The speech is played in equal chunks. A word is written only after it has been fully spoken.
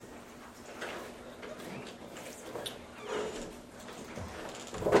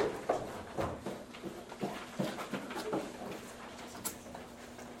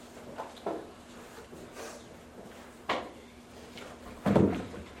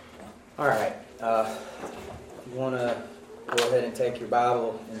All right. You want to go ahead and take your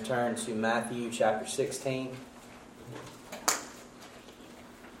Bible and turn to Matthew chapter 16.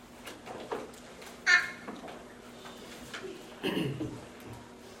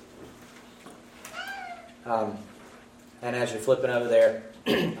 And as you're flipping over there,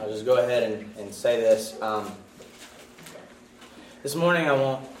 I'll just go ahead and say this. This morning I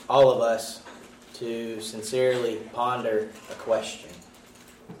want all of us to sincerely ponder a question.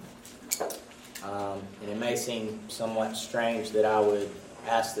 And it may seem somewhat strange that I would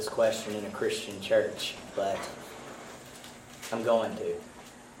ask this question in a Christian church, but I'm going to.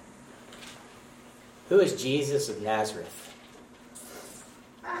 Who is Jesus of Nazareth?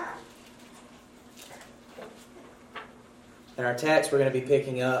 In our text, we're going to be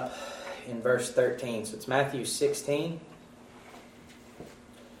picking up in verse 13. So it's Matthew 16,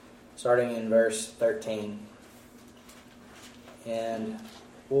 starting in verse 13. And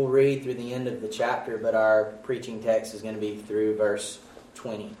we'll read through the end of the chapter, but our preaching text is going to be through verse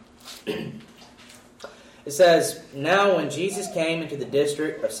 20. It says, "Now when Jesus came into the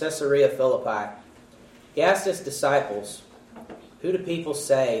district of Caesarea Philippi, he asked his disciples, 'Who do people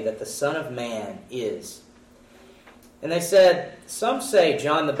say that the Son of Man is?' And they said, 'Some say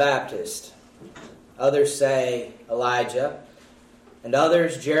John the Baptist, others say Elijah, and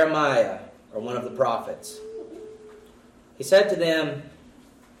others Jeremiah or one of the prophets.' He said to them,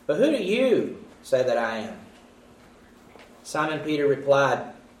 'But who do you say that I am?' Simon Peter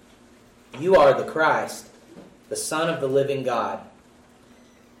replied, 'You are the Christ, the Son of the living God.'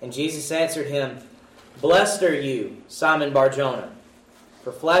 And Jesus answered him, 'Blessed are you, Simon Bar-Jonah,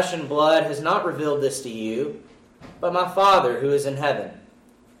 for flesh and blood has not revealed this to you, but my Father who is in heaven.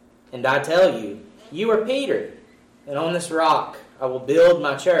 And I tell you, you are Peter, and on this rock I will build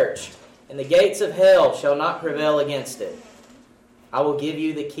my church, and the gates of hell shall not prevail against it. I will give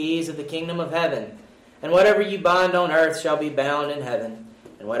you the keys of the kingdom of heaven, and whatever you bind on earth shall be bound in heaven,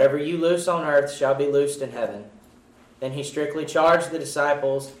 and whatever you loose on earth shall be loosed in heaven.' Then he strictly charged the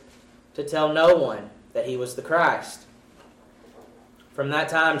disciples to tell no one that he was the Christ. From that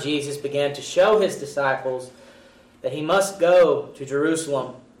time Jesus began to show his disciples that he must go to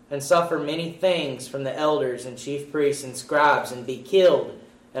Jerusalem and suffer many things from the elders and chief priests and scribes, and be killed,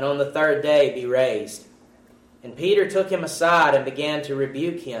 and on the third day be raised. And Peter took him aside and began to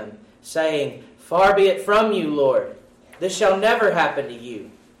rebuke him, saying, 'Far be it from you, Lord, this shall never happen to you.'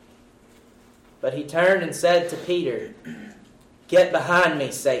 But he turned and said to Peter, 'Get behind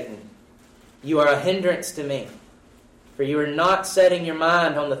me, Satan. You are a hindrance to me, for you are not setting your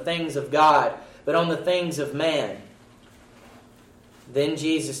mind on the things of God, but on the things of man.' Then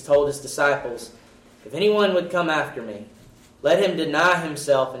Jesus told his disciples, 'If anyone would come after me, let him deny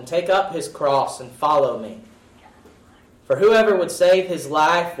himself and take up his cross and follow me. For whoever would save his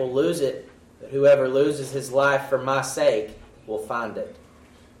life will lose it, but whoever loses his life for my sake will find it.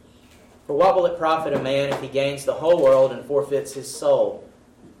 For what will it profit a man if he gains the whole world and forfeits his soul?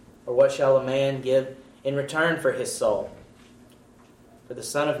 Or what shall a man give in return for his soul? For the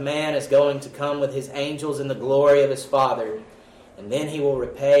Son of Man is going to come with his angels in the glory of his Father, and then he will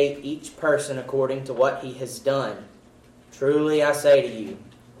repay each person according to what he has done. Truly I say to you,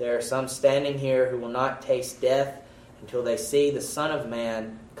 there are some standing here who will not taste death until they see the Son of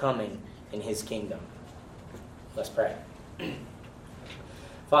Man coming in his kingdom.'" Let's pray.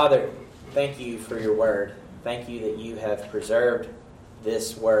 Father, thank you for your word. Thank you that you have preserved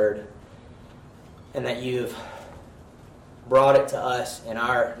this word and that you've brought it to us in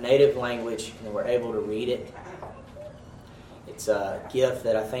our native language and we're able to read it. It's a gift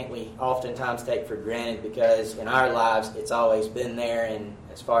that I think we oftentimes take for granted because in our lives it's always been there, and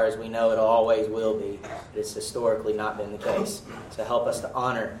as far as we know it always will be, but it's historically not been the case. So help us to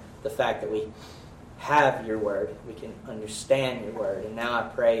honor the fact that we have your word, we can understand your word, and now I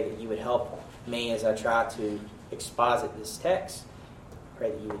pray that you would help me as I try to exposit this text. I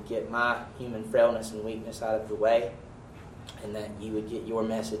pray that you would get my human frailness and weakness out of the way, and that you would get your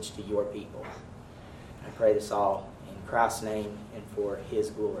message to your people. I pray this all in Christ's name and for his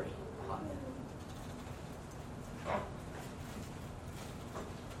glory. Amen.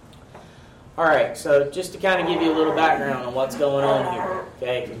 All right, so just to kind of give you a little background on what's going on here,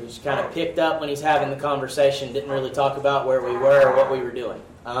 okay? Because we just kind of picked up when he's having the conversation, didn't really talk about where we were or what we were doing.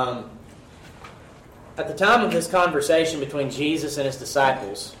 At the time of this conversation between Jesus and his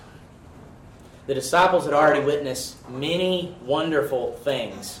disciples, the disciples had already witnessed many wonderful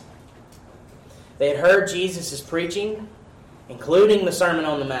things. They had heard Jesus' preaching, including the Sermon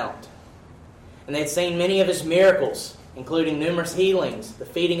on the Mount. And they had seen many of his miracles, including numerous healings, the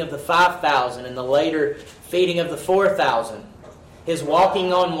feeding of the 5,000 and the later feeding of the 4,000, his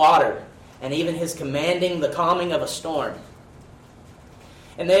walking on water, and even his commanding the calming of a storm.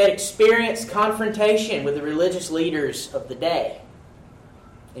 And they had experienced confrontation with the religious leaders of the day.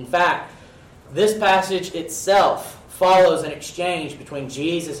 In fact, this passage itself follows an exchange between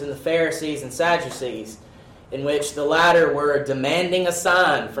Jesus and the Pharisees and Sadducees, in which the latter were demanding a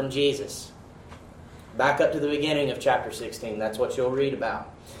sign from Jesus. Back up to the beginning of chapter 16, that's what you'll read about.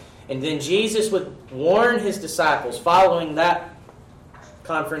 And then Jesus would warn his disciples, following that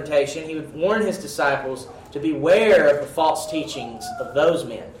confrontation, he would warn his disciples to beware of the false teachings of those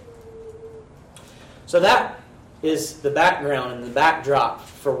men. So that is the background and the backdrop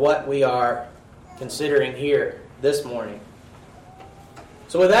for what we are considering here this morning.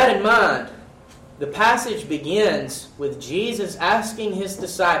 So with that in mind, the passage begins with Jesus asking his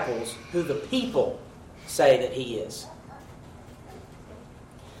disciples who the people say that he is.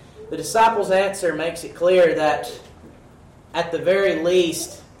 The disciples' answer makes it clear that at the very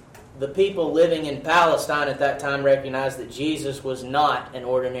least, the people living in Palestine at that time recognized that Jesus was not an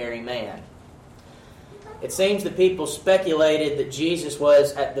ordinary man. It seems the people speculated that Jesus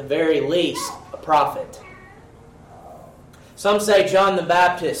was, at the very least, a prophet. Some say John the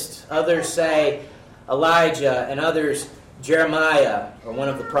Baptist, others say Elijah, and others Jeremiah, or one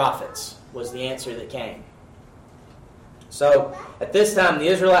of the prophets, was the answer that came. So, at this time, the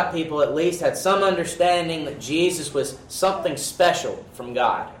Israelite people at least had some understanding that Jesus was something special from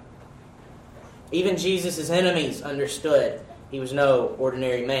God. Even Jesus' enemies understood he was no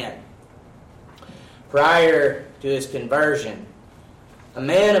ordinary man. Prior to his conversion, a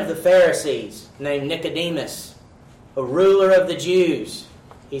man of the Pharisees named Nicodemus, a ruler of the Jews,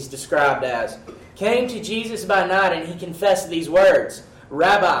 he's described as, came to Jesus by night and he confessed these words,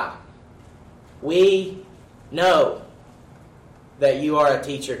 "Rabbi, we know that you are a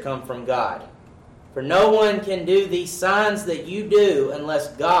teacher come from God. For no one can do these signs that you do unless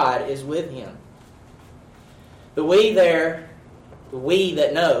God is with him." The we there, the we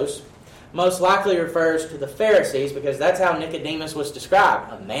that knows, most likely refers to the Pharisees, because that's how Nicodemus was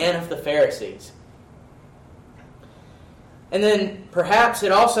described, a man of the Pharisees. And then perhaps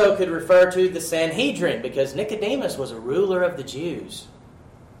it also could refer to the Sanhedrin, because Nicodemus was a ruler of the Jews.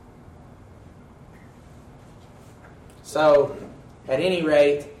 So, at any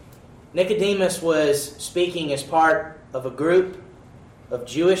rate, Nicodemus was speaking as part of a group of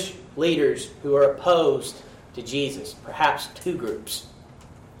Jewish leaders who are opposed to Jesus, perhaps two groups.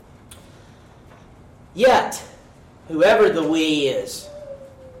 Yet, whoever the we is,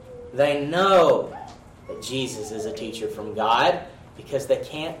 they know that Jesus is a teacher from God because they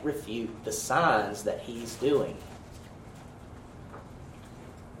can't refute the signs that he's doing.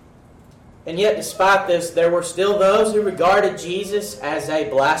 And yet, despite this, there were still those who regarded Jesus as a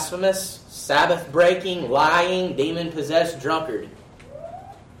blasphemous, Sabbath-breaking, lying, demon-possessed drunkard.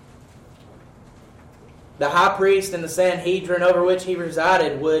 The high priest and the Sanhedrin over which he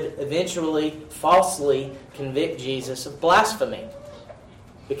resided would eventually falsely convict Jesus of blasphemy.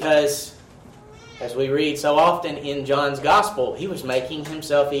 Because, as we read so often in John's Gospel, he was making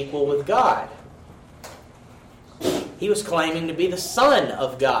himself equal with God. He was claiming to be the Son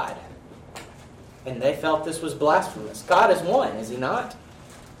of God. And they felt this was blasphemous. God is one, is he not?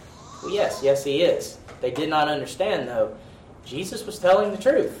 Well, yes, he is. They did not understand, though, Jesus was telling the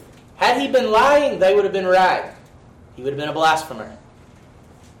truth. Had he been lying, they would have been right. He would have been a blasphemer.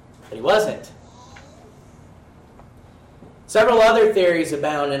 But he wasn't. Several other theories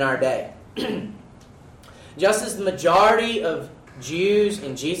abound in our day. Just as the majority of Jews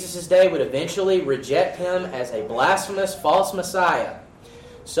in Jesus' day would eventually reject him as a blasphemous false Messiah,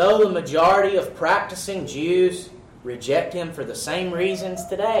 so the majority of practicing Jews reject him for the same reasons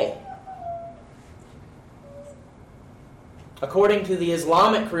today. According to the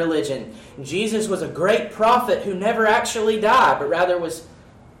Islamic religion, Jesus was a great prophet who never actually died, but rather was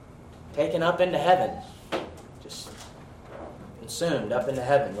taken up into heaven. Just consumed up into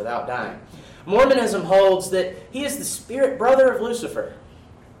heaven without dying. Mormonism holds that he is the spirit brother of Lucifer.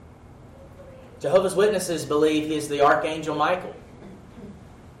 Jehovah's Witnesses believe he is the Archangel Michael.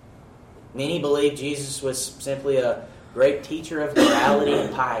 Many believe Jesus was simply a great teacher of morality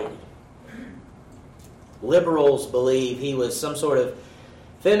and piety. Liberals believe he was some sort of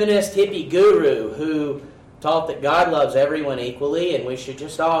feminist hippie guru who taught that God loves everyone equally and we should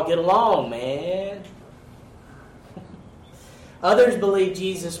just all get along, man. Others believe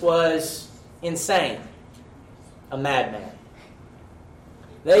Jesus was insane, a madman.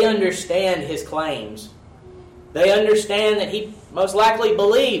 They understand his claims. They understand that he most likely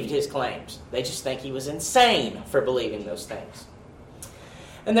believed his claims. They just think he was insane for believing those things.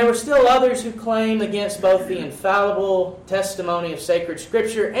 And there were still others who claim against both the infallible testimony of sacred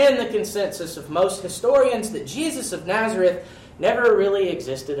Scripture and the consensus of most historians that Jesus of Nazareth never really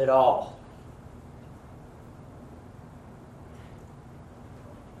existed at all.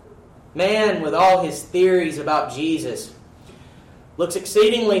 Man, with all his theories about Jesus, looks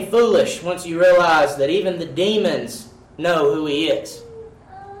exceedingly foolish once you realize that even the demons know who he is.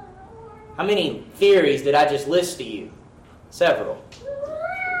 How many theories did I just list to you? Several.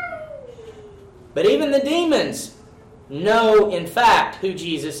 But even the demons know, in fact, who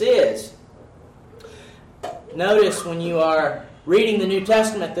Jesus is. Notice when you are reading the New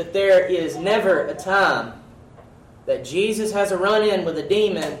Testament that there is never a time that Jesus has a run-in with a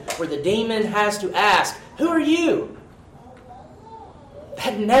demon where the demon has to ask, "Who are you?"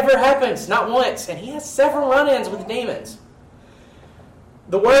 That never happens, not once. And he has several run-ins with demons.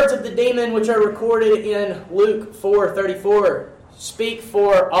 The words of the demon, which are recorded in Luke 4:34, speak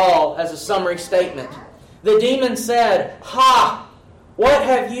for all as a summary statement. The demon said, "Ha! What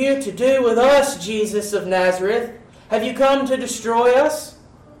have you to do with us, Jesus of Nazareth? Have you come to destroy us?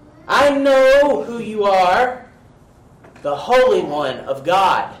 I know who you are, the Holy One of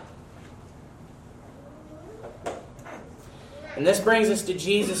God." And this brings us to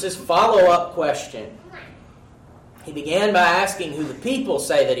Jesus' follow-up question. He began by asking who the people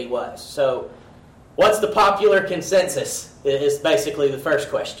say that he was. So, what's the popular consensus is basically the first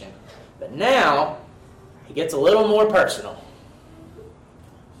question. But now, he gets a little more personal.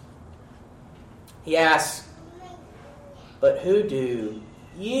 He asks, "But who do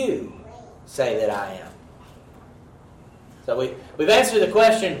you say that I am?" So we've answered the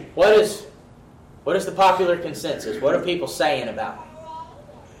question, what is the popular consensus? What are people saying about me?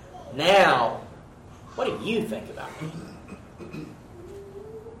 Now, what do you think about me?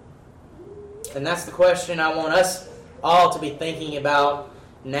 And that's the question I want us all to be thinking about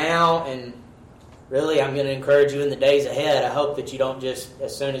now, and really I'm going to encourage you in the days ahead. I hope that you don't just,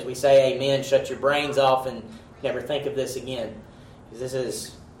 as soon as we say amen, shut your brains off and never think of this again. Because this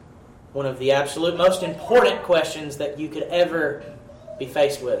is one of the absolute most important questions that you could ever be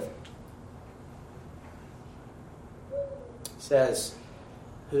faced with. It says,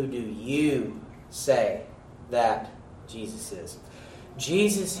 "Who do you say that Jesus is?"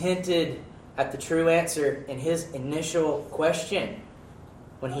 Jesus hinted at the true answer in his initial question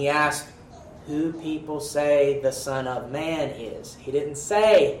when he asked who people say the Son of Man is. He didn't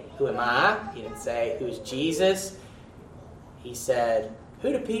say, "Who am I?" He didn't say, "Who is Jesus?" He said,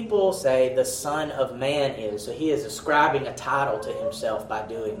 "Who do people say the Son of Man is?" So he is ascribing a title to himself by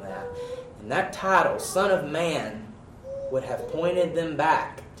doing that. And that title, Son of Man, would have pointed them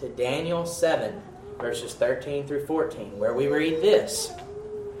back to Daniel 7, verses 13 through 14, where we read this.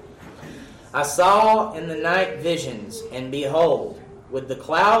 "I saw in the night visions, and behold, with the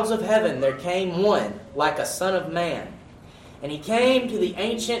clouds of heaven there came one like a son of man. And he came to the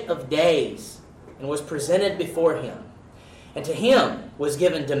Ancient of Days, and was presented before him. And to him was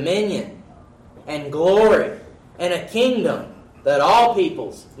given dominion, and glory, and a kingdom, that all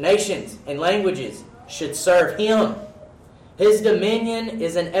peoples, nations, and languages should serve him. His dominion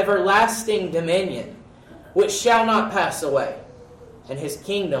is an everlasting dominion, which shall not pass away, and his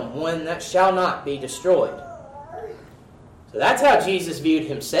kingdom one that shall not be destroyed." So that's how Jesus viewed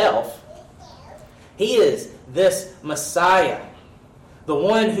himself. He is this Messiah, the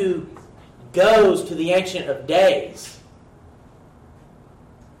one who goes to the Ancient of Days.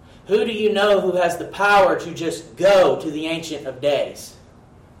 Who do you know who has the power to just go to the Ancient of Days?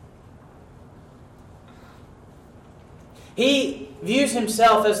 He views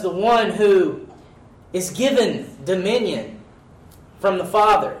himself as the one who is given dominion from the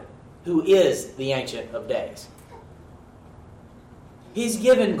Father, who is the Ancient of Days. He's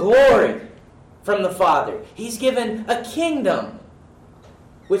given glory from the Father. He's given a kingdom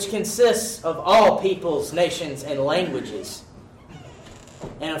which consists of all peoples, nations, and languages.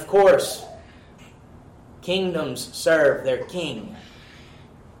 And of course, kingdoms serve their king.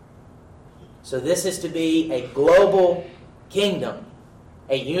 So this is to be a global kingdom,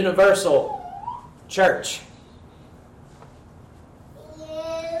 a universal church.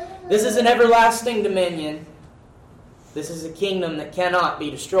 This is an everlasting dominion. This is a kingdom that cannot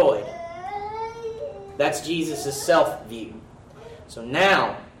be destroyed. That's Jesus' self-view. So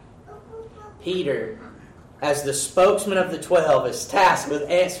now, Peter, as the spokesman of the 12, is tasked with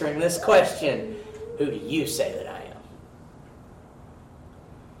answering this question, "Who do you say that I am?"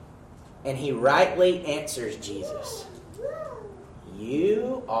 And he rightly answers Jesus.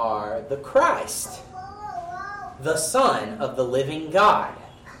 "You are the Christ, the Son of the living God."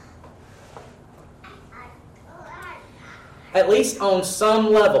 at least on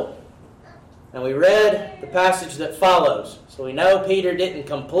some level. And we read the passage that follows, so we know Peter didn't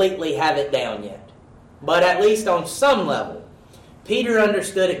completely have it down yet. But at least on some level, Peter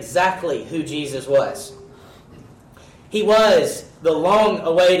understood exactly who Jesus was. He was the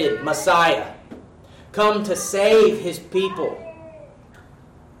long-awaited Messiah, come to save his people,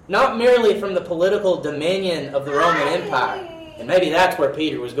 not merely from the political dominion of the Roman Empire, and maybe that's where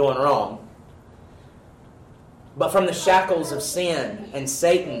Peter was going wrong, but from the shackles of sin and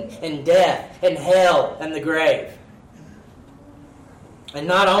Satan and death and hell and the grave. And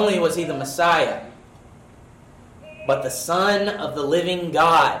not only was he the Messiah, but the Son of the living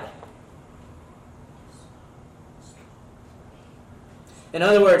God. In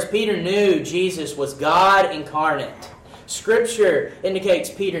other words, Peter knew Jesus was God incarnate. Scripture indicates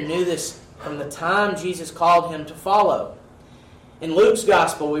Peter knew this from the time Jesus called him to follow. In Luke's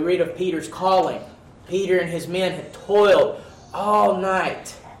Gospel, we read of Peter's calling. Peter and his men had toiled all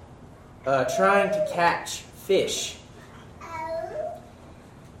night trying to catch fish.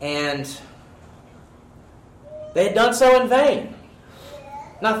 And they had done so in vain.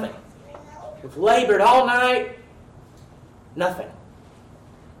 Nothing. We've labored all night. Nothing.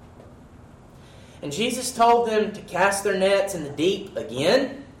 And Jesus told them to cast their nets in the deep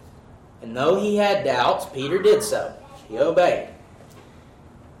again. And though he had doubts, Peter did so. He obeyed.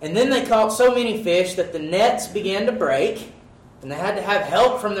 And then they caught so many fish that the nets began to break. And they had to have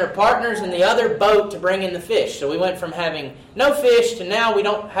help from their partners in the other boat to bring in the fish. So we went from having no fish to now we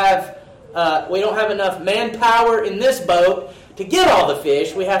don't have enough manpower in this boat to get all the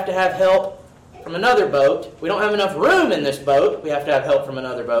fish. We have to have help from another boat. We don't have enough room in this boat. We have to have help from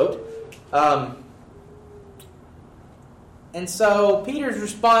another boat. And so Peter's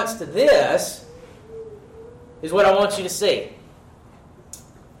response to this is what I want you to see. It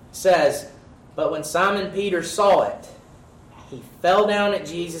says, "But when Simon Peter saw it, he fell down at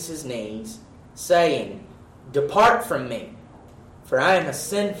Jesus' knees, saying, 'Depart from me, for I am a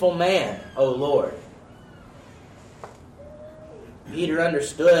sinful man, O Lord.'" Peter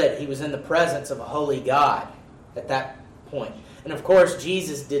understood he was in the presence of a holy God at that point. And of course,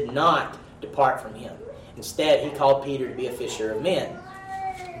 Jesus did not depart from him. Instead, he called Peter to be a fisher of men,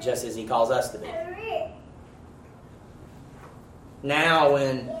 just as he calls us to be. Now,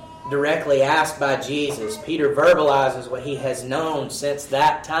 when directly asked by Jesus, Peter verbalizes what he has known since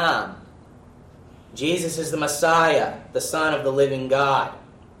that time. Jesus is the Messiah, the Son of the living God.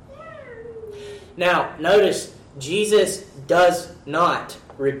 Now, notice, Jesus does not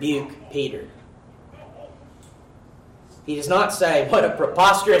rebuke Peter. He does not say, "What a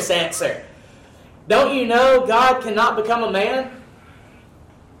preposterous answer. Don't you know God cannot become a man?"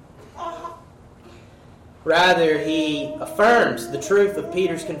 Rather, he affirms the truth of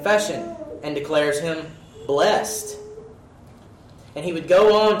Peter's confession and declares him blessed. And he would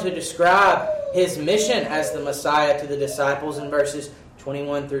go on to describe his mission as the Messiah to the disciples in verses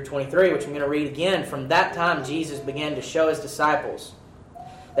 21 through 23, which I'm going to read again. From that time, Jesus began to show his disciples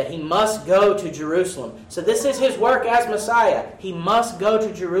that he must go to Jerusalem. So this is his work as Messiah. He must go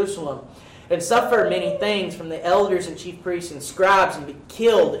to Jerusalem and suffer many things from the elders and chief priests and scribes and be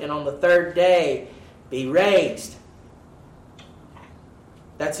killed, and on the third day be raised.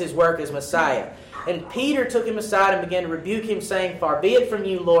 That's his work as Messiah. And Peter took him aside and began to rebuke him, saying, "Far be it from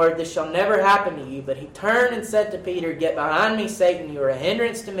you, Lord, this shall never happen to you." But he turned and said to Peter, "Get behind me, Satan, you are a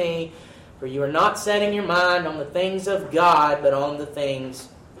hindrance to me, for you are not setting your mind on the things of God, but on the things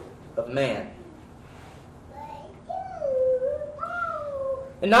of man."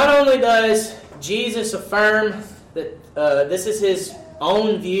 And not only does Jesus affirm that this is his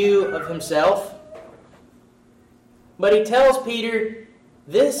own view of himself, but he tells Peter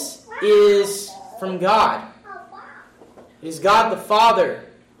this is from God. It is God the Father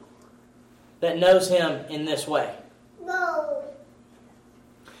that knows him in this way.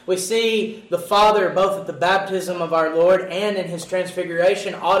 We see the Father both at the baptism of our Lord and in his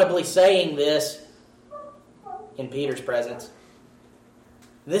transfiguration audibly saying this in Peter's presence.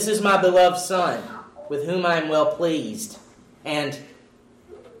 "This is my beloved Son, with whom I am well pleased." And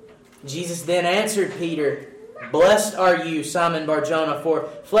Jesus then answered Peter, "Blessed are you, Simon Bar-Jonah, for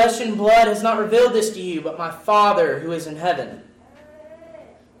flesh and blood has not revealed this to you, but my Father who is in heaven."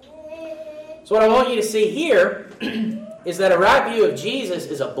 So what I want you to see here is that a right view of Jesus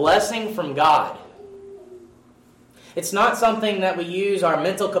is a blessing from God. It's not something that we use our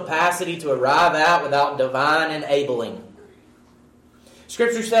mental capacity to arrive at without divine enabling.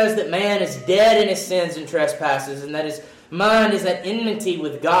 Scripture says that man is dead in his sins and trespasses, and that his mind is at enmity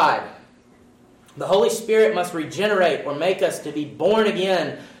with God. The Holy Spirit must regenerate or make us to be born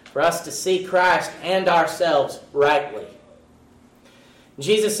again for us to see Christ and ourselves rightly.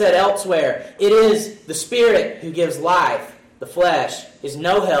 Jesus said elsewhere, it is the Spirit who gives life. The flesh is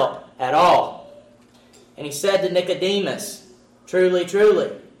no help at all. And he said to Nicodemus, truly,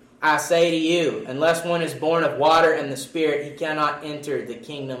 truly, I say to you, unless one is born of water and the Spirit, he cannot enter the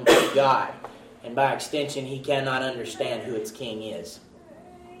kingdom of God. And by extension, he cannot understand who its king is.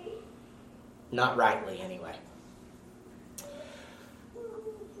 Not rightly, anyway.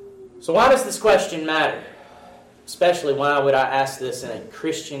 So why does this question matter? Especially why would I ask this in a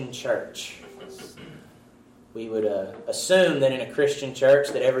Christian church? We would assume that in a Christian church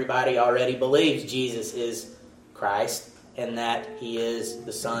that everybody already believes Jesus is Christ and that He is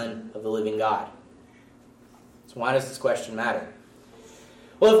the Son of the living God. So why does this question matter?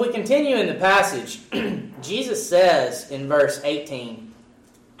 Well, if we continue in the passage, Jesus says in verse 18,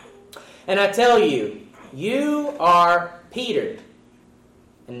 and I tell you, you are Peter,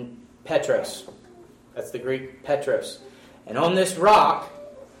 and Petros. That's the Greek Petros. And on this rock,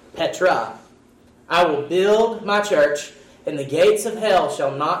 Petra, I will build my church, and the gates of hell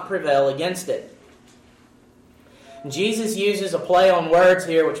shall not prevail against it. Jesus uses a play on words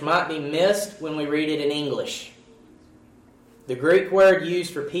here which might be missed when we read it in English. The Greek word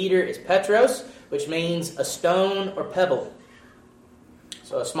used for Peter is Petros, which means a stone or pebble.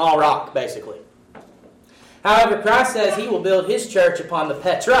 So a small rock, basically. However, Christ says He will build His church upon the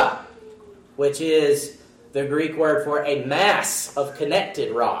Petra, which is the Greek word for a mass of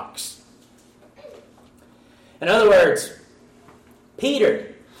connected rocks. In other words,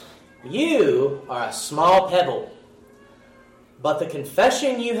 Peter, you are a small pebble, but the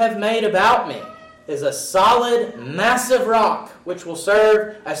confession you have made about me is a solid, massive rock which will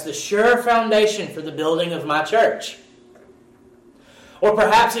serve as the sure foundation for the building of my church. Or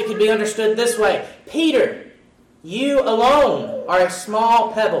perhaps it could be understood this way. Peter, you alone are a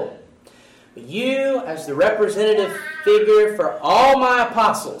small pebble, but you, as the representative figure for all my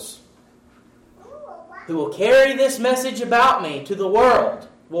apostles, who will carry this message about me to the world,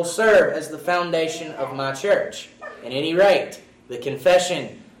 will serve as the foundation of my church. At any rate, the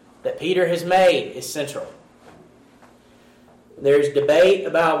confession that Peter has made is central. There's debate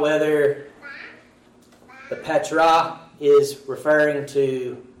about whether the Petra is referring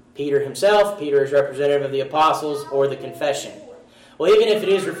to Peter himself, Peter as representative of the apostles, or the confession. Well, even if it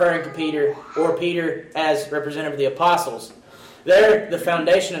is referring to Peter, or Peter as representative of the apostles, they're the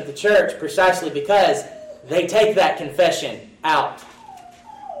foundation of the church precisely because they take that confession out.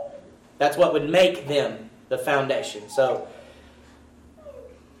 That's what would make them the foundation. So,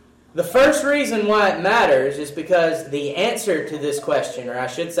 the first reason why it matters is because the answer to this question, or I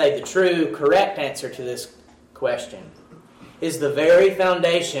should say the true, correct answer to this question, is the very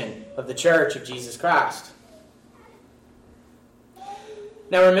foundation of the church of Jesus Christ.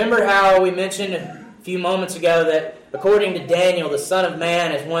 Now remember how we mentioned a few moments ago that according to Daniel, the Son of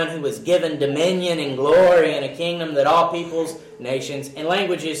Man is one who was given dominion and glory and a kingdom that all peoples, nations, and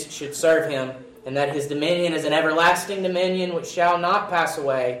languages should serve Him, and that His dominion is an everlasting dominion which shall not pass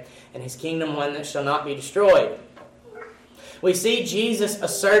away, and His kingdom one that shall not be destroyed. We see Jesus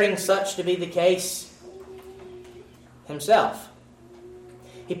asserting such to be the case Himself.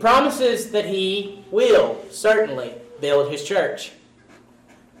 He promises that He will certainly build His church.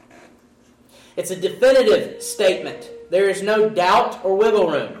 It's a definitive statement. There is no doubt or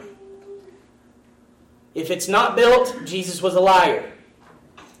wiggle room. If it's not built, Jesus was a liar.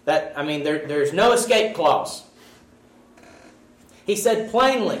 There's no escape clause. He said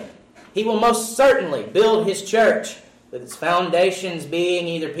plainly, He will most certainly build His church, with its foundations being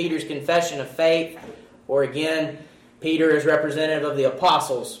either Peter's confession of faith, or again, Peter is representative of the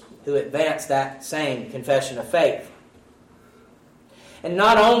apostles who advanced that same confession of faith. And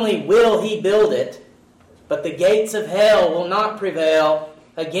not only will He build it, but the gates of hell will not prevail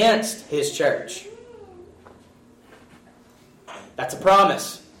against His church. That's a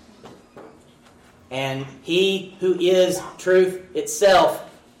promise. And He who is truth itself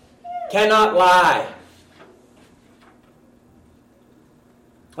cannot lie.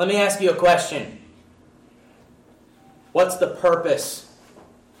 Let me ask you a question. What's the purpose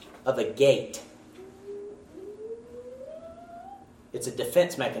of a gate? It's a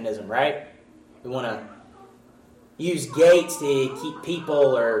defense mechanism, right? We want to use gates to keep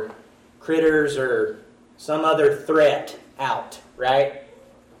people or critters or some other threat out, right?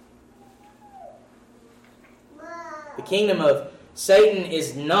 The kingdom of Satan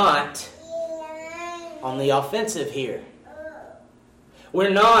is not on the offensive here. We're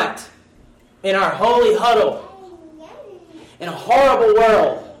not in our holy huddle in a horrible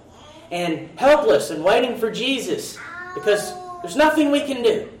world and helpless and waiting for Jesus because there's nothing we can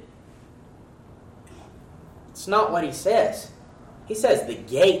do. It's not what He says. He says the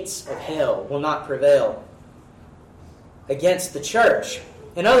gates of hell will not prevail against the church.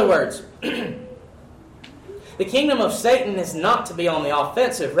 In other words, the kingdom of Satan is not to be on the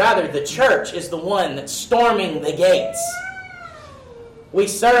offensive. Rather, the church is the one that's storming the gates. We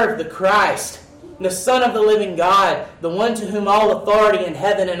serve the Christ, the Son of the living God, the one to whom all authority in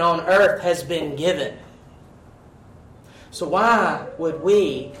heaven and on earth has been given. So why would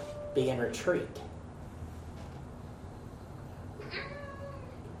we be in retreat?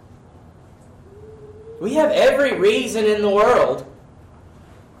 We have every reason in the world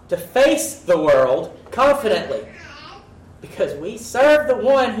to face the world confidently, because we serve the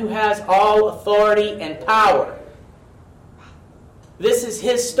one who has all authority and power. This is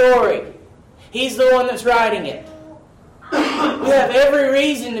his story. He's the one that's writing it. We have every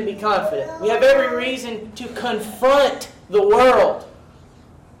reason to be confident. We have every reason to confront the world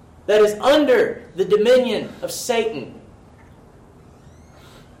that is under the dominion of Satan,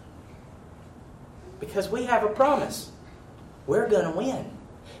 because we have a promise. We're going to win.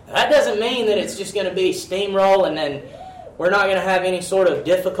 Now, that doesn't mean that it's just going to be steamroll and then we're not going to have any sort of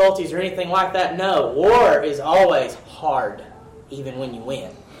difficulties or anything like that. No, war is always hard, even when you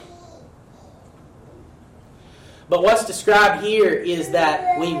win. But what's described here is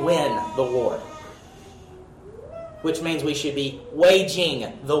that we win the war, which means we should be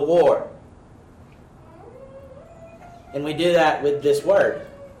waging the war. And we do that with this word.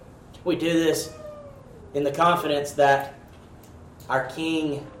 We do this in the confidence that our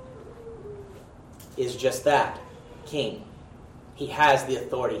King is just that, King. He has the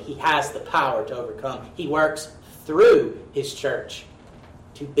authority. He has the power to overcome. He works through His church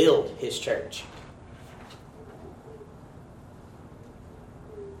to build His church.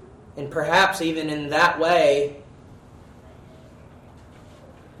 And perhaps even in that way,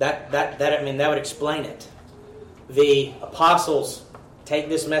 that would explain it. The apostles take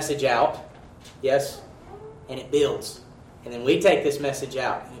this message out, yes, and it builds. And then we take this message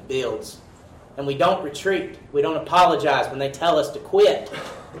out and it builds. And we don't retreat. We don't apologize when they tell us to quit.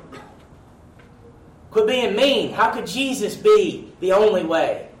 Quit being mean. How could Jesus be the only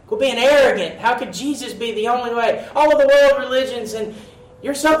way? Quit being arrogant. How could Jesus be the only way? All of the world religions, and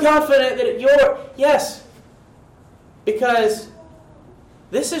you're so confident that you're... Yes, because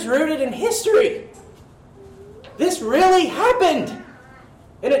this is rooted in history. This really happened.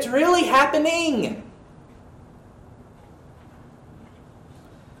 And it's really happening.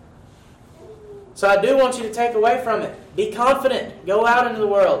 So I do want you to take away from it. Be confident. Go out into the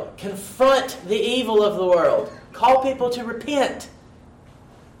world. Confront the evil of the world. Call people to repent.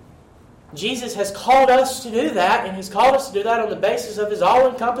 Jesus has called us to do that, and He's called us to do that on the basis of His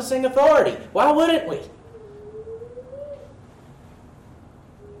all-encompassing authority. Why wouldn't we?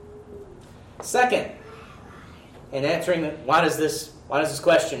 Second, in answering why does this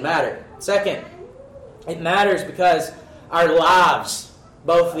question matter? Second, it matters because our lives,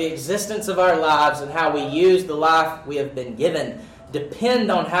 both the existence of our lives and how we use the life we have been given,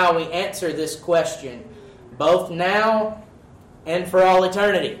 depend on how we answer this question, both now and for all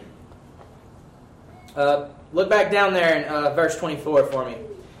eternity. Look back down there in verse 24 for me,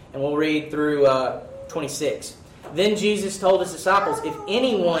 and we'll read through 26. Then Jesus told His disciples, "If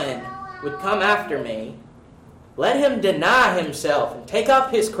anyone would come after me, let him deny himself and take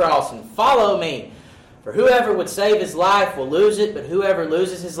up his cross and follow me. For whoever would save his life will lose it, but whoever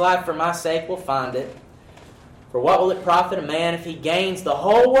loses his life for my sake will find it. For what will it profit a man if he gains the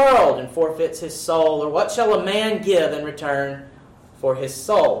whole world and forfeits his soul? Or what shall a man give in return for his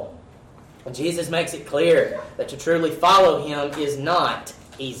soul?" And Jesus makes it clear that to truly follow Him is not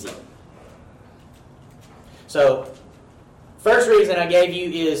easy. So, first reason I gave you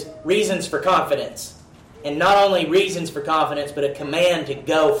is reasons for confidence. And not only reasons for confidence, but a command to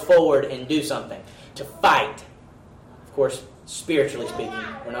go forward and do something. To fight. Of course, spiritually speaking,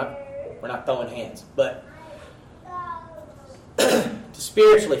 we're not throwing hands, but to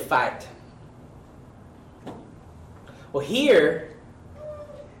spiritually fight. Well, here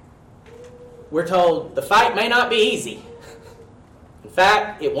we're told the fight may not be easy. In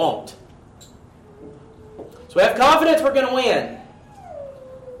fact, it won't. So we have confidence we're going to win.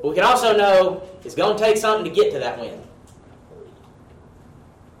 But we can also know it's going to take something to get to that win.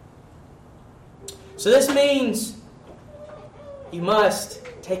 So this means you must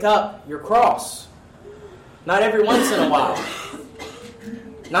take up your cross. Not every once in a while.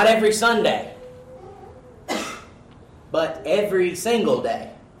 Not every Sunday. But every single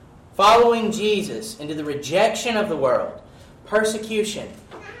day. Following Jesus into the rejection of the world, persecution,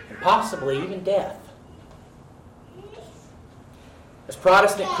 and possibly even death. As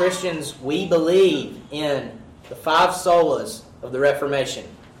Protestant Christians, we believe in the five solas of the Reformation.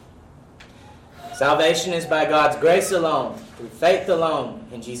 Salvation is by God's grace alone, through faith alone,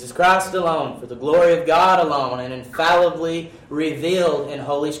 in Jesus Christ alone, for the glory of God alone, and infallibly revealed in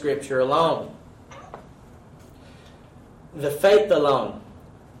Holy Scripture alone. The faith alone,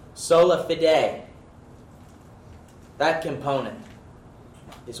 sola fide, that component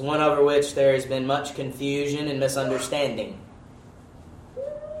is one over which there has been much confusion and misunderstanding.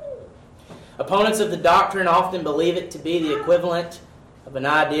 Opponents of the doctrine often believe it to be the equivalent of an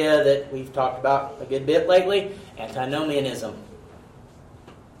idea that we've talked about a good bit lately, antinomianism.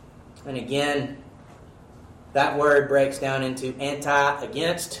 And again, that word breaks down into anti,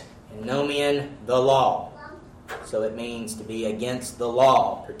 against, and nomian, the law. So it means to be against the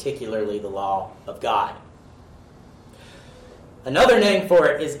law, particularly the law of God. Another name for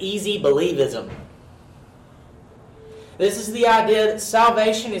it is easy believism. This is the idea that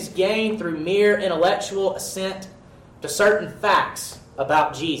salvation is gained through mere intellectual assent to certain facts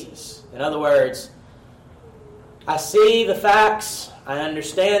about Jesus. In other words, I see the facts, I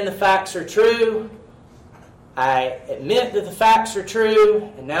understand the facts are true, I admit that the facts are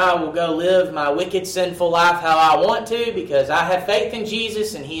true, and now I will go live my wicked, sinful life how I want to because I have faith in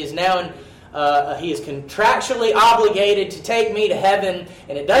Jesus and He is now He is contractually obligated to take me to heaven,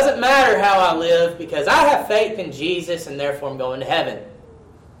 and it doesn't matter how I live because I have faith in Jesus and therefore I'm going to heaven.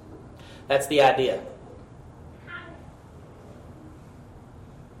 That's the idea.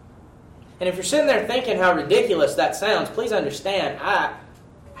 And if you're sitting there thinking how ridiculous that sounds, please understand, I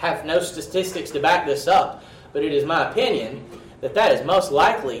have no statistics to back this up, but it is my opinion that that is most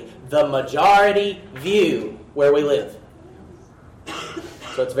likely the majority view where we live.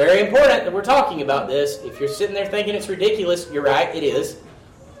 So it's very important that we're talking about this. If you're sitting there thinking it's ridiculous, you're right, it is.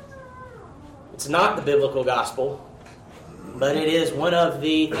 It's not the biblical gospel, but it is one of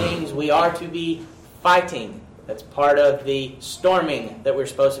the things we are to be fighting. That's part of the storming that we're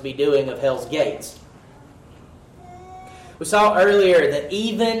supposed to be doing of hell's gates. We saw earlier that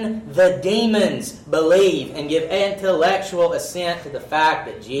even the demons believe and give intellectual assent to the fact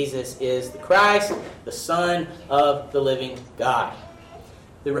that Jesus is the Christ, the Son of the living God.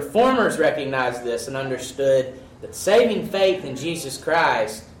 The Reformers recognized this and understood that saving faith in Jesus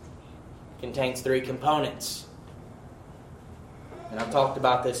Christ contains three components. And I've talked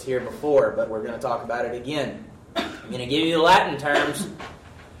about this here before, but we're going to talk about it again. I'm going to give you the Latin terms,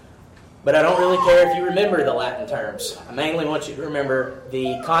 but I don't really care if you remember the Latin terms. I mainly want you to remember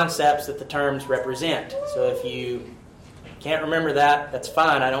the concepts that the terms represent. So if you can't remember that, that's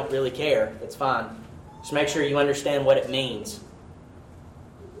fine. I don't really care. It's fine. Just make sure you understand what it means.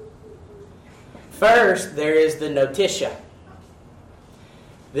 First, there is the notitia.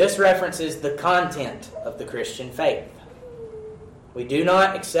 This references the content of the Christian faith. We do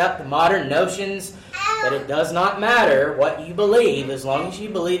not accept the modern notions that it does not matter what you believe as long as you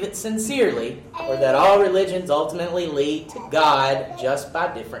believe it sincerely, or that all religions ultimately lead to God just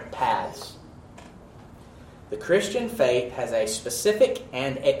by different paths. The Christian faith has a specific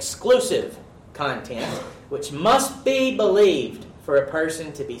and exclusive content which must be believed for a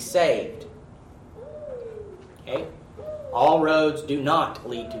person to be saved. Okay? All roads do not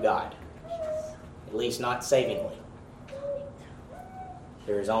lead to God, at least not savingly.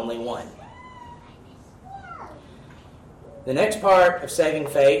 There is only one. The next part of saving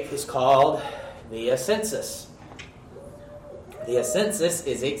faith is called the assensus. The assensus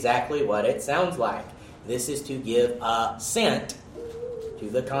is exactly what it sounds like. This is to give assent to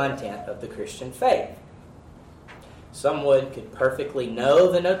the content of the Christian faith. Someone could perfectly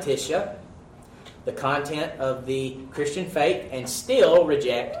know the notitia, the content of the Christian faith, and still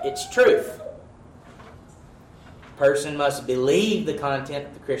reject its truth. A person must believe the content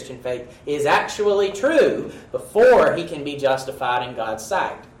of the Christian faith is actually true before he can be justified in God's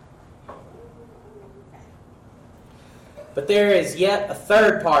sight. But there is yet a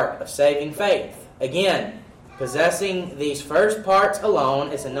third part of saving faith. Again, possessing these first parts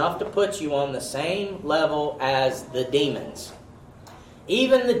alone is enough to put you on the same level as the demons.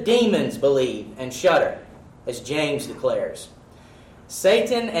 Even the demons believe and shudder, as James declares.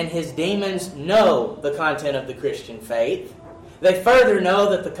 Satan and his demons know the content of the Christian faith. They further know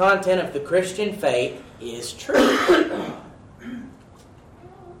that the content of the Christian faith is true.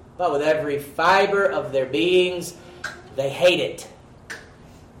 But with every fiber of their beings, they hate it.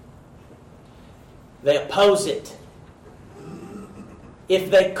 They oppose it.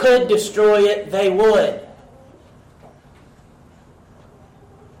 If they could destroy it, they would.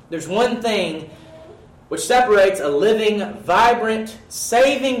 There's one thing which separates a living, vibrant,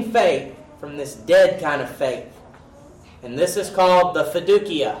 saving faith from this dead kind of faith. And this is called the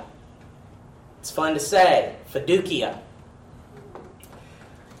fiducia. It's fun to say, fiducia.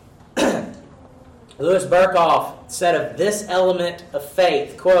 Louis Berkhoff said of this element of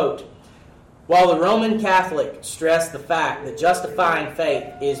faith, quote, "While the Roman Catholic stressed the fact that justifying faith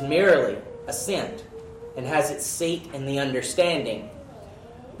is merely assent and has its seat in the understanding,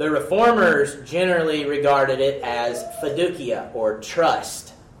 the Reformers generally regarded it as fiducia, or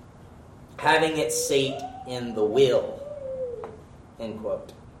trust, having its seat in the will." End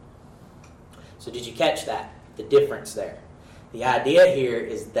quote. So did you catch that? The difference there. The idea here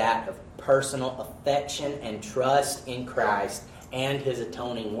is that of personal affection and trust in Christ and His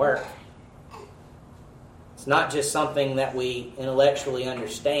atoning work. It's not just something that we intellectually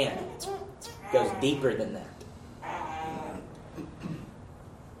understand. It goes deeper than that.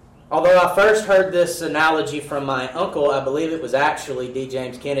 Although I first heard this analogy from my uncle, I believe it was actually D.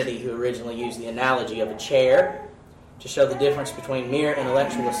 James Kennedy who originally used the analogy of a chair to show the difference between mere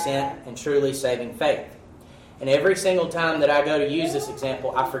intellectual assent and truly saving faith. And every single time that I go to use this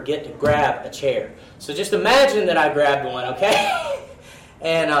example, I forget to grab a chair. So just imagine that I grabbed one, okay?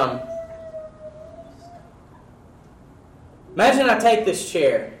 And imagine I take this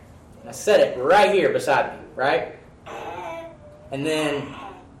chair and I set it right here beside me, right? And then,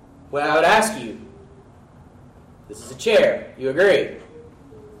 well, I would ask you, this is a chair. You agree?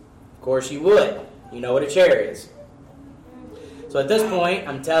 Of course you would. You know what a chair is. So at this point,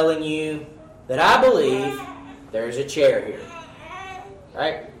 I'm telling you that I believe there's a chair here.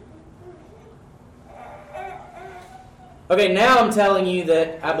 Right? Okay, now I'm telling you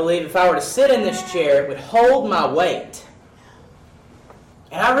that I believe if I were to sit in this chair, it would hold my weight.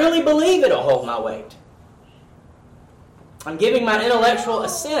 And I really believe it'll hold my weight. I'm giving my intellectual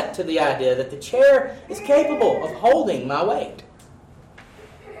assent to the idea that the chair is capable of holding my weight.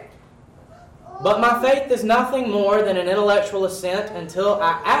 But my faith is nothing more than an intellectual assent until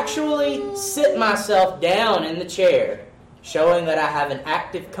I actually sit myself down in the chair, showing that I have an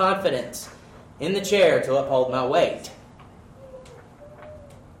active confidence in the chair to uphold my weight.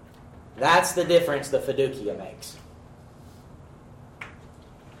 That's the difference the fiducia makes.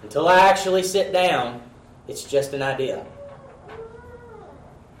 Until I actually sit down, it's just an idea.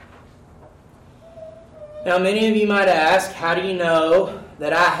 Now, many of you might ask, how do you know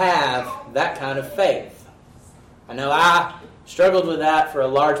that I have that kind of faith? I know I struggled with that for a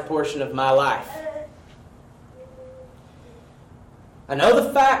large portion of my life. I know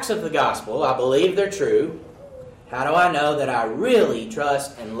the facts of the gospel. I believe they're true. How do I know that I really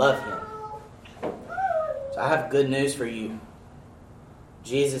trust and love Him? So I have good news for you.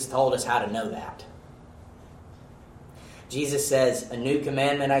 Jesus told us how to know that. Jesus says, "A new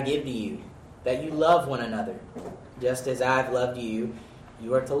commandment I give to you, that you love one another. Just as I've loved you,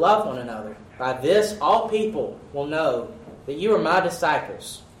 you are to love one another. By this, all people will know that you are my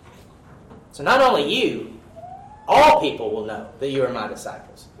disciples." So not only you, all people will know that you are my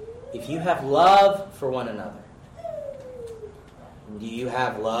disciples. If you have love for one another. Do you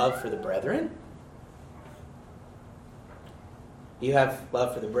have love for the brethren? Do you have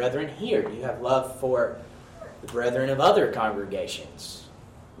love for the brethren here? Do you have love for the brethren of other congregations?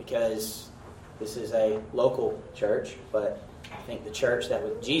 Because this is a local church, but I think the church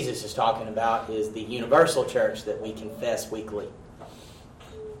that Jesus is talking about is the universal church that we confess weekly.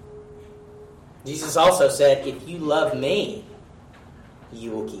 Jesus also said, "If you love me,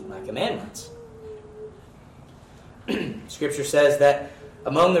 you will keep my commandments." Scripture says that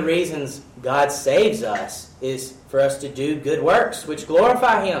among the reasons God saves us is for us to do good works which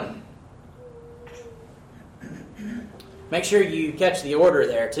glorify Him. Make sure you catch the order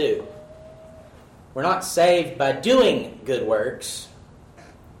there too. We're not saved by doing good works.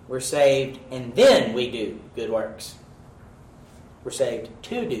 We're saved and then we do good works. We're saved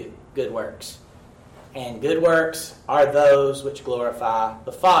to do good works. And good works are those which glorify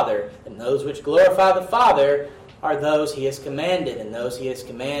the Father. And those which glorify the Father are those He has commanded. And those He has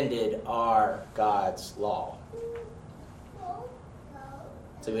commanded are God's law.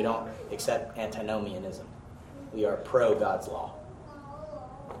 So we don't accept antinomianism. We are pro God's law.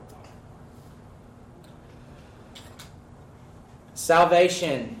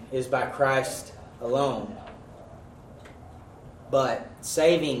 Salvation is by Christ alone. But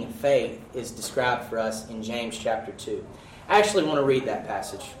saving faith is described for us in James chapter 2. I actually want to read that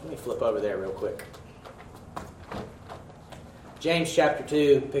passage. Let me flip over there real quick. James chapter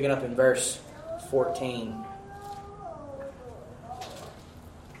 2, picking up in verse 14.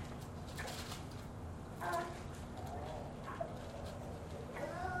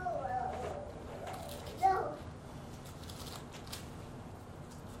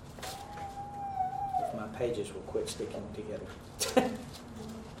 If my pages will quit sticking together.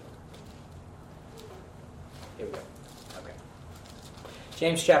 Here we go. Okay.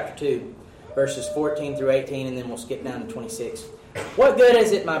 James chapter 2, verses 14 through 18, and then we'll skip down to 26. What good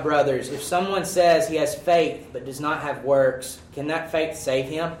is it, my brothers, if someone says he has faith but does not have works? Can that faith save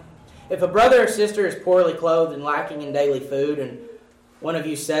him? If a brother or sister is poorly clothed and lacking in daily food, and one of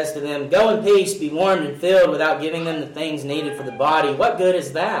you says to them, "Go in peace, be warmed and filled," without giving them the things needed for the body, what good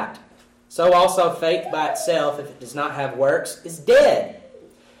is that? So also faith by itself, if it does not have works, is dead.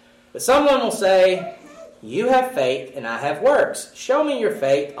 But someone will say, "You have faith and I have works. Show me your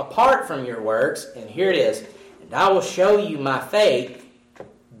faith apart from your works," and here it is, "and I will show you my faith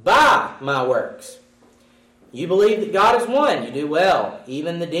by my works." You believe that God is one. You do well.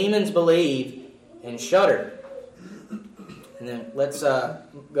 Even the demons believe and shudder. And then let's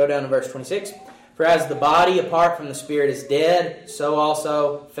go down to verse 26. For as the body apart from the spirit is dead, so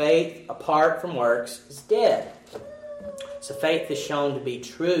also faith apart from works is dead. So faith is shown to be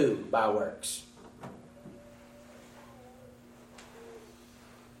true by works.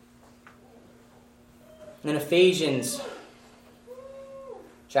 In Ephesians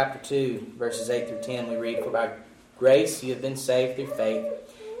chapter 2, verses 8 through 10, we read, "For by grace you have been saved through faith.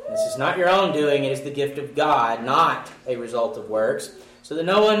 And this is not your own doing, it is the gift of God, not a result of works, so that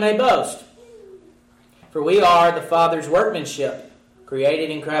no one may boast. For we are the Father's workmanship, created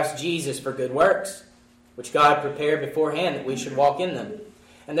in Christ Jesus for good works, which God prepared beforehand that we should walk in them."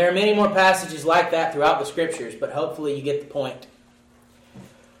 And there are many more passages like that throughout the Scriptures, but hopefully you get the point.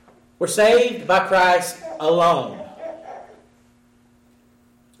 We're saved by Christ alone.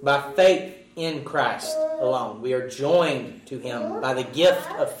 By faith in Christ alone. We are joined to Him by the gift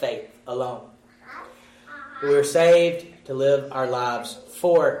of faith alone. We are saved to live our lives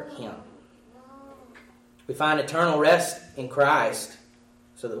for Him. We find eternal rest in Christ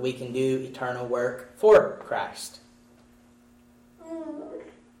so that we can do eternal work for Christ.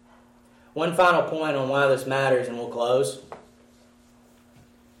 One final point on why this matters, and we'll close.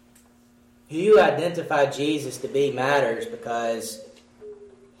 Who you identify Jesus to be matters because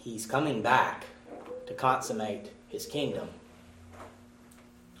He's coming back to consummate His kingdom.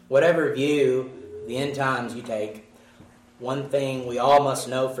 Whatever view of the end times you take, one thing we all must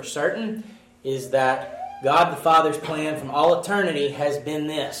know for certain is that God the Father's plan from all eternity has been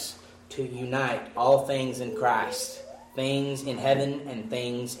this: to unite all things in Christ, things in heaven and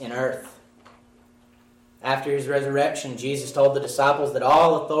things in earth. After His resurrection, Jesus told the disciples that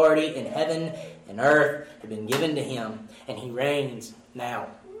all authority in heaven and earth had been given to Him, and He reigns now.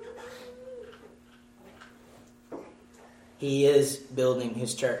 He is building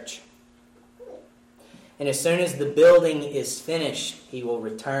His church. And as soon as the building is finished, He will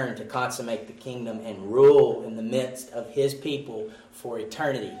return to consummate the kingdom and rule in the midst of His people for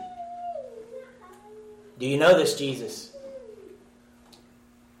eternity. Do you know this Jesus?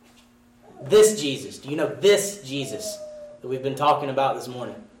 This Jesus. Do you know this Jesus that we've been talking about this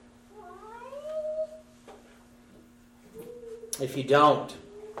morning? If you don't,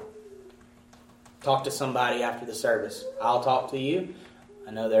 talk to somebody after the service. I'll talk to you.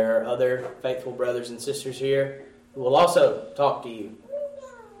 I know there are other faithful brothers and sisters here who will also talk to you.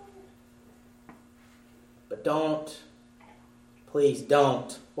 But please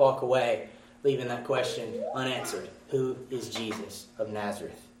don't walk away leaving that question unanswered. Who is Jesus of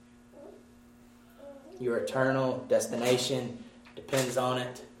Nazareth? Your eternal destination depends on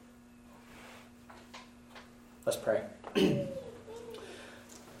it. Let's pray.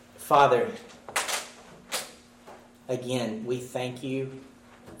 Father, again, we thank You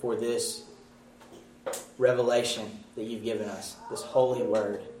for this revelation that You've given us, this holy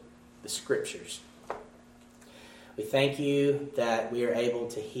word, the Scriptures. We thank You that we are able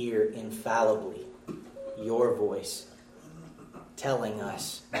to hear infallibly Your voice telling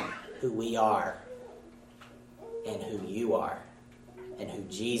us who we are and who You are and who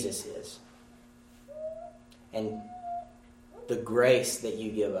Jesus is. And the grace that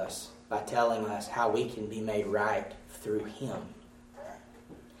You give us by telling us how we can be made right through Him.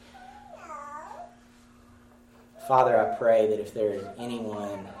 Father, I pray that if there is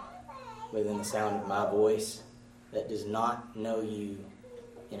anyone within the sound of my voice that does not know You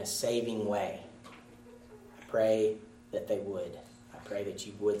in a saving way, I pray that they would. I pray that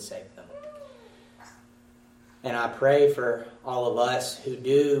You would save them. And I pray for all of us who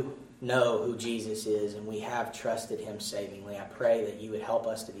do know who Jesus is and we have trusted Him savingly. I pray that You would help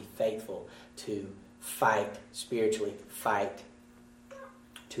us to be faithful to fight, spiritually fight,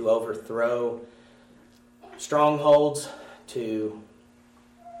 to overthrow strongholds, to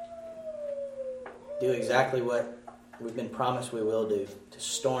do exactly what we've been promised we will do, to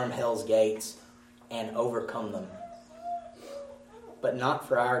storm hell's gates and overcome them. But not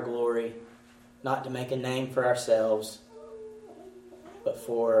for our glory, not to make a name for ourselves, but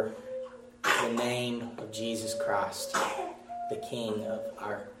for the name of Jesus Christ, the King of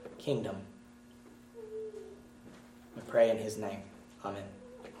our kingdom. I pray in His name. Amen.